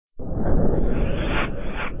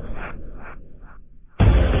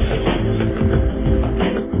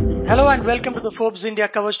and welcome to the Forbes India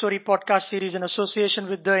Cover Story podcast series in association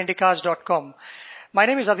with theindicars.com. My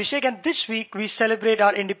name is Abhishek, and this week we celebrate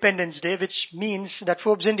our Independence Day, which means that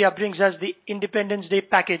Forbes India brings us the Independence Day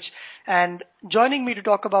package. And joining me to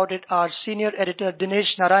talk about it are Senior Editor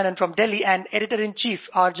Dinesh Narayanan from Delhi and Editor-in-Chief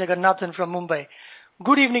R. Jagannathan from Mumbai.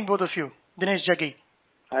 Good evening, both of you. Dinesh, Jaggi.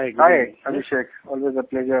 Hi, Abhishek. Always a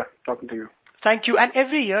pleasure talking to you. Thank you. And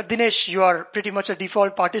every year, Dinesh, you are pretty much a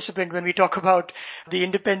default participant when we talk about the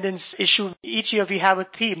independence issue. Each year we have a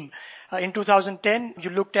theme. In 2010,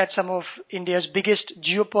 you looked at some of India's biggest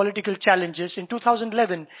geopolitical challenges. In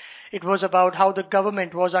 2011, it was about how the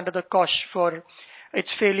government was under the cosh for its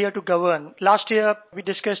failure to govern. Last year, we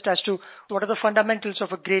discussed as to what are the fundamentals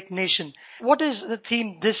of a great nation. What is the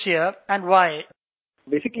theme this year and why?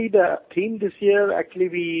 Basically, the theme this year, actually,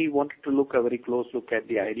 we wanted to look a very close look at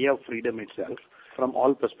the idea of freedom itself from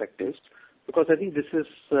all perspectives, because I think this is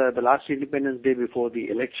the last Independence Day before the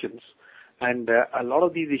elections, and a lot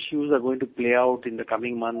of these issues are going to play out in the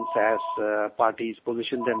coming months as parties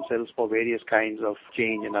position themselves for various kinds of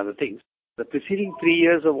change and other things. The preceding 3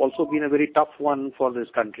 years have also been a very tough one for this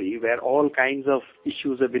country, where all kinds of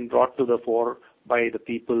issues have been brought to the fore by the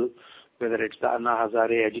people, whether it's the Anna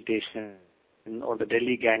Hazare agitation or the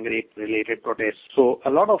Delhi gang rape related protests. So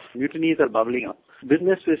a lot of mutinies are bubbling up.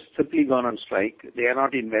 Business is simply gone on strike. They are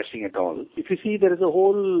not investing at all. If you see, there is a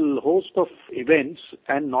whole host of events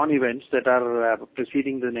and non-events that are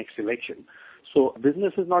preceding the next election. So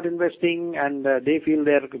business is not investing, and they feel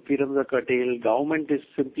their freedoms are curtailed. Government is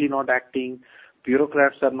simply not acting.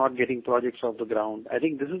 Bureaucrats are not getting projects off the ground. I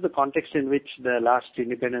think this is the context in which the last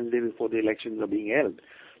Independence Day before the elections are being held.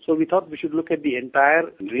 So we thought we should look at the entire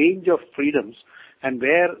range of freedoms and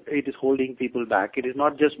where it is holding people back. It is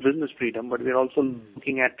not just business freedom, but we're also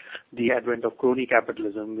looking at the advent of crony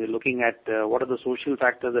capitalism. We're looking at what are the social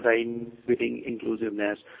factors that are inhibiting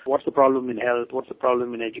inclusiveness. What's the problem in health? What's the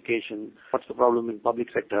problem in education? What's the problem in public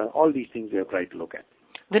sector? All these things we have tried to look at.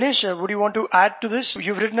 Dinesh, would you want to add to this?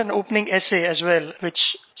 You've written an opening essay as well, which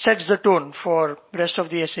sets the tone for the rest of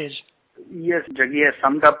the essays. Yes, Jaggi has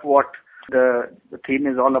summed up what the theme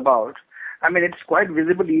is all about. I mean, it's quite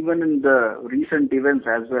visible even in the recent events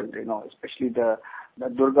as well, especially the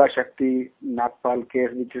Durga Shakti Nagpal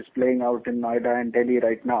case, which is playing out in Noida and Delhi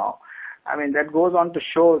right now. I mean, that goes on to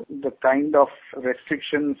show the kind of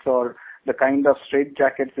restrictions or the kind of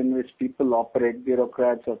straitjackets in which people operate,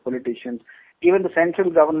 bureaucrats or politicians. Even the central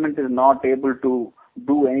government is not able to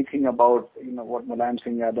do anything about, what Mulayam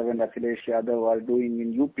Singh Yadav and Akhilesh Yadav are doing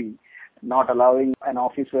in UP. Not allowing an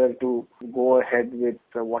officer to go ahead with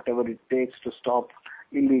whatever it takes to stop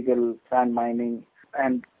illegal sand mining.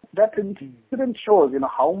 And that incident shows,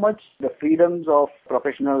 how much the freedoms of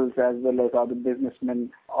professionals as well as other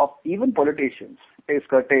businessmen, of even politicians, is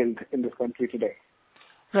curtailed in this country today.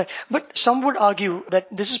 Right. But some would argue that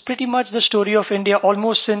this is pretty much the story of India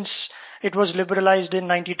almost since it was liberalized in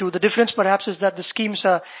 92. The difference perhaps is that the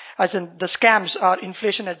the scams are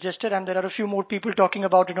inflation adjusted, and there are a few more people talking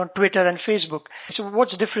about it on Twitter and Facebook. So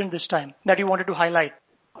what's different this time that you wanted to highlight?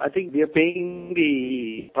 I think we are paying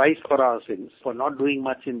the price for our sins, for not doing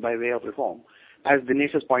much by way of reform. As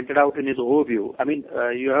Dinesh has pointed out in his overview, I mean,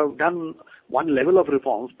 you have done one level of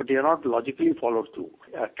reforms, but you are not logically followed through.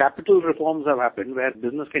 Capital reforms have happened where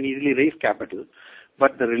business can easily raise capital,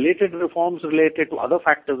 but the related reforms related to other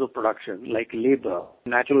factors of production like labor,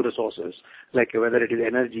 natural resources, like whether it is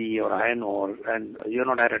energy or iron ore, and you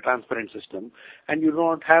not had a transparent system, and you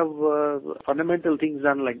don't have fundamental things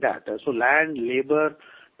done like that. So land, labor,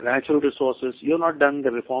 natural resources, you've not done the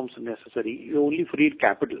reforms necessary. You only freed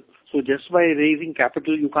capital. So just by raising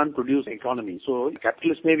capital, you can't produce economy. So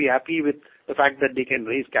capitalists may be happy with the fact that they can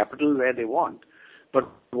raise capital where they want. But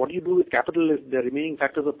what do you do with capital if the remaining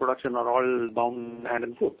factors of production are all bound hand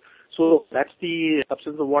and foot? So that's the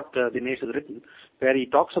substance of what Dinesh has written, where he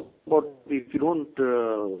talks about if you don't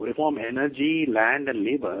reform energy, land and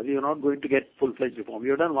labor, you're not going to get full-fledged reform.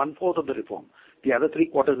 You've done 1/4 of the reform. The other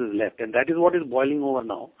 3/4 is left, and that is what is boiling over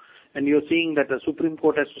now. And you're seeing that the Supreme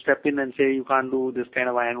Court has to step in and say you can't do this kind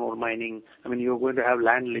of iron ore mining. I mean, you're going to have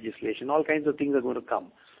land legislation. All kinds of things are going to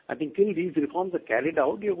come. I think till these reforms are carried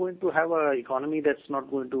out, you're going to have an economy that's not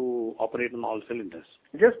going to operate on all cylinders.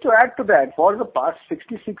 Just to add to that, for the past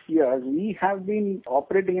 66 years, we have been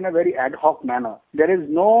operating in a very ad hoc manner. There is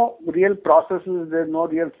no real processes, there are no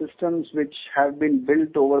real systems which have been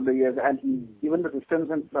built over the years, and even the systems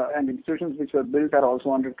and institutions which were built are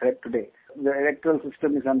also under threat today. The electoral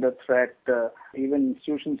system is under threat. Even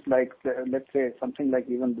institutions like, let's say, something like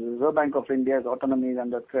even the Reserve Bank of India's autonomy is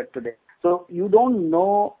under threat today. So you don't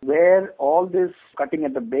know where all this cutting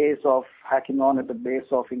at the base of hacking on at the base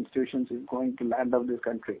of institutions is going to land of this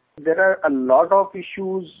country. There are a lot of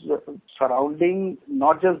issues surrounding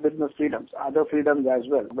not just business freedoms, other freedoms as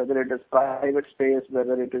well, whether it is private space,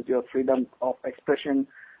 whether it is your freedom of expression,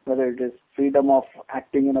 whether it is freedom of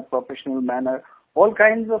acting in a professional manner. All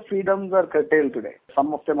kinds of freedoms are curtailed today.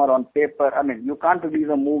 Some of them are on paper. I mean, you can't release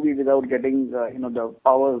a movie without getting, the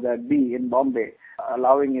powers that be in Bombay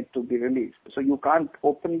allowing it to be released. So you can't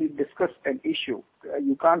openly discuss an issue.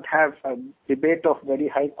 You can't have a debate of very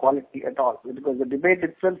high quality at all, because the debate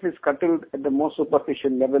itself is curtailed at the most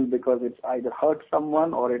superficial level because it's either hurt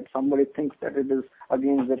someone or somebody thinks that it is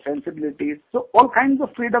against their sensibilities. So all kinds of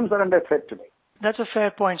freedoms are under threat today. That's a fair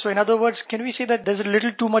point. So in other words, can we say that there's a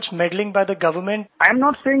little too much meddling by the government? I'm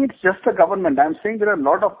not saying it's just the government. I'm saying there are a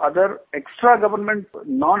lot of other extra government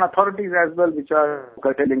non-authorities as well which are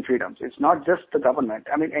curtailing freedoms. It's not just the government.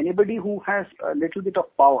 I mean, anybody who has a little bit of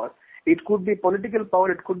power, it could be political power,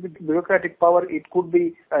 it could be bureaucratic power, it could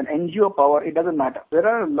be an NGO power, it doesn't matter. There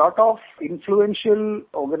are a lot of influential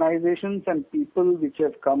organizations and people which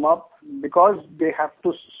have come up because they have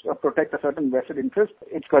to protect a certain vested interest.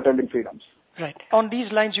 It's curtailing freedoms. Right. On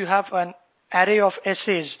these lines, you have an array of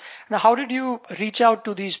essays. Now, how did you reach out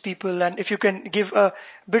to these people? And if you can give a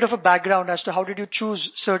bit of a background as to how did you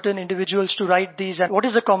choose certain individuals to write these, and what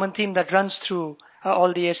is the common theme that runs through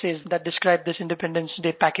all the essays that describe this Independence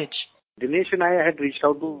Day package? Dinesh and I had reached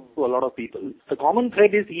out to a lot of people. The common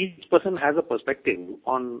thread is each person has a perspective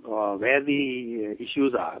on where the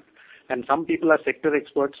issues are. And some people are sector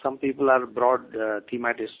experts, some people are broad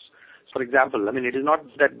thematists. For example, I mean, it is not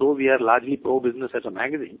that though we are largely pro-business as a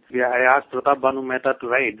magazine. I asked Pratap Banu Mehta to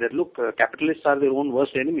write that, look, capitalists are their own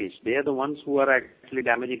worst enemies. They are the ones who are actually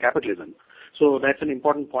damaging capitalism. So that's an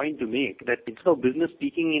important point to make, that instead of business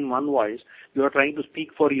speaking in one voice, you are trying to speak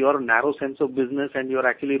for your narrow sense of business and you are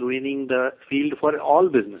actually ruining the field for all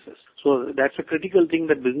businesses. So that's a critical thing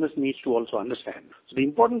that business needs to also understand. So the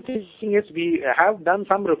important thing is we have done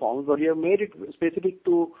some reforms, but we have made it specific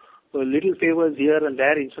to little favors here and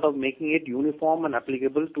there instead of making it uniform and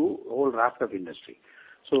applicable to whole raft of industry.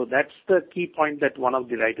 So that's the key point that one of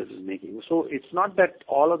the writers is making. So it's not that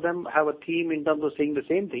all of them have a theme in terms of saying the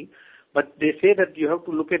same thing, but they say that you have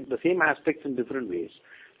to look at the same aspects in different ways.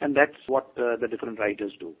 And that's what the different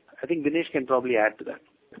writers do. I think Dinesh can probably add to that.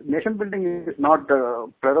 Nation building is not the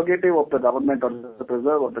prerogative of the government or the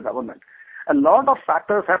preserve of the government. A lot of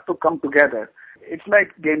factors have to come together. It's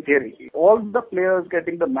like game theory. All the players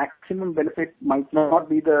getting the maximum benefit might not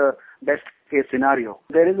be the best case scenario.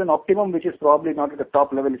 There is an optimum which is probably not at the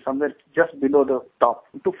top level, it's somewhere just below the top.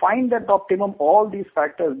 To find that optimum, all these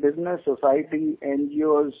factors, business, society,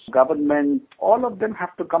 NGOs, government, all of them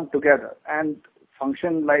have to come together and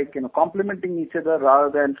function like, complementing each other rather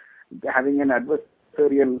than having an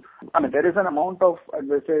adversarial. I mean, there is an amount of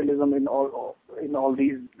adversarialism in all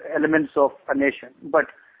these elements of a nation, but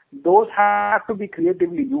those have to be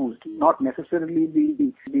creatively used, not necessarily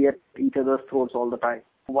be at each other's throats all the time.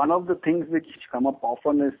 One of the things which come up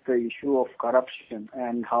often is the issue of corruption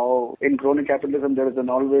and how in crony capitalism there is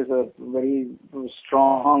always a very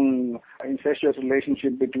strong incestuous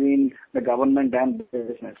relationship between the government and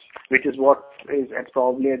business, which is what is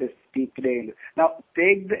probably at its peak today. Now,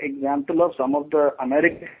 take the example of some of the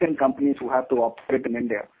American companies who have to operate in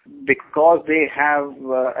India because they have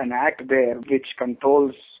an act there which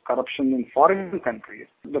controls corruption in foreign countries.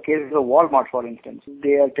 The case of Walmart, for instance,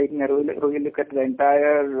 they are taking a really look at the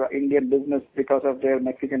entire Indian business because of their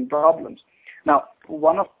Mexican problems. Now,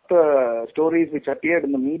 one of the stories which appeared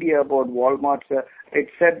in the media about Walmart, it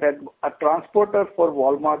said that a transporter for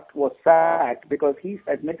Walmart was sacked because he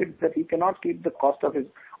admitted that he cannot keep the cost of his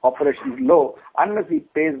operations low unless he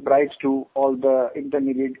pays bribes to all the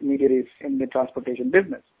intermediaries in the transportation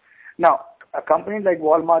business. Now, a company like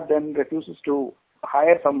Walmart then refuses to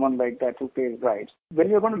hire someone like that who pays bribes. When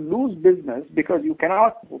you're going to lose business because you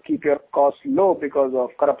cannot keep your costs low because of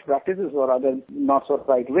corrupt practices or other not so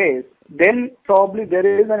right ways, then probably there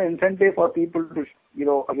is an incentive for people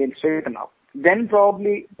to, again straighten up. Then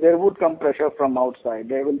probably there would come pressure from outside.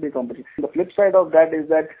 There will be competition. The flip side of that is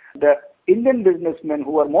that the Indian businessmen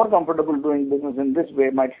who are more comfortable doing business in this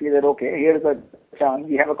way might feel that, okay, here's a chance.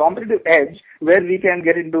 We have a competitive edge where we can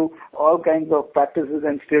get into all kinds of practices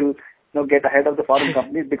and still get ahead of the foreign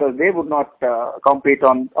companies because they would not compete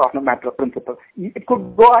on a matter of principle. It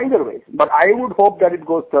could go either way, but I would hope that it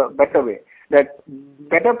goes the better way, that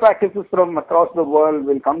better practices from across the world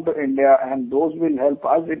will come to India and those will help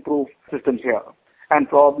us improve systems here. and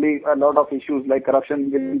probably a lot of issues like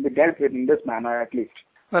corruption will be dealt with in this manner at least.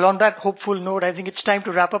 Well, on that hopeful note, I think it's time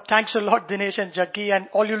to wrap up. Thanks a lot, Dinesh and Jaggi, and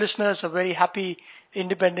all you listeners, a very happy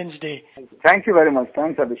Independence Day. Thank you very much.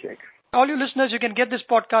 Thanks, Abhishek. All you listeners, you can get this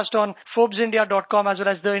podcast on ForbesIndia.com as well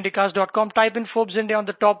as TheIndicast.com. Type in Forbes India on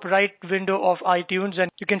the top right window of iTunes and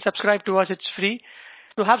you can subscribe to us. It's free.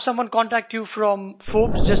 To have someone contact you from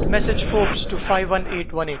Forbes, just message Forbes to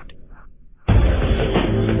 51818.